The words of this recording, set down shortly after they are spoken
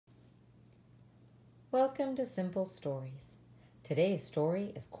Welcome to Simple Stories. Today's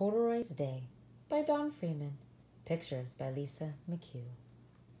story is Corduroy's Day by Don Freeman. Pictures by Lisa McHugh.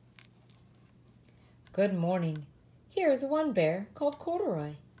 Good morning. Here's one bear called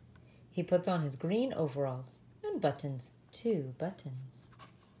Corduroy. He puts on his green overalls and buttons 2 buttons.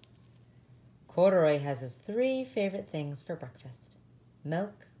 Corduroy has his 3 favorite things for breakfast: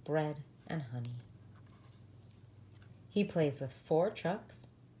 milk, bread, and honey. He plays with 4 trucks.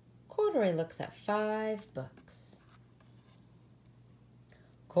 Corduroy looks at 5 books.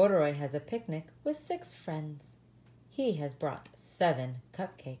 Corduroy has a picnic with 6 friends. He has brought 7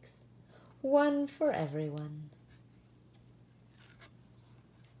 cupcakes, 1 for everyone.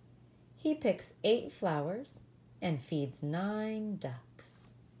 He picks 8 flowers and feeds 9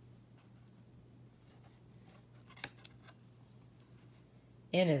 ducks.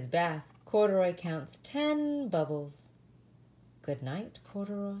 In his bath, Corduroy counts 10 bubbles. Good night,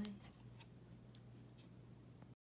 Corduroy.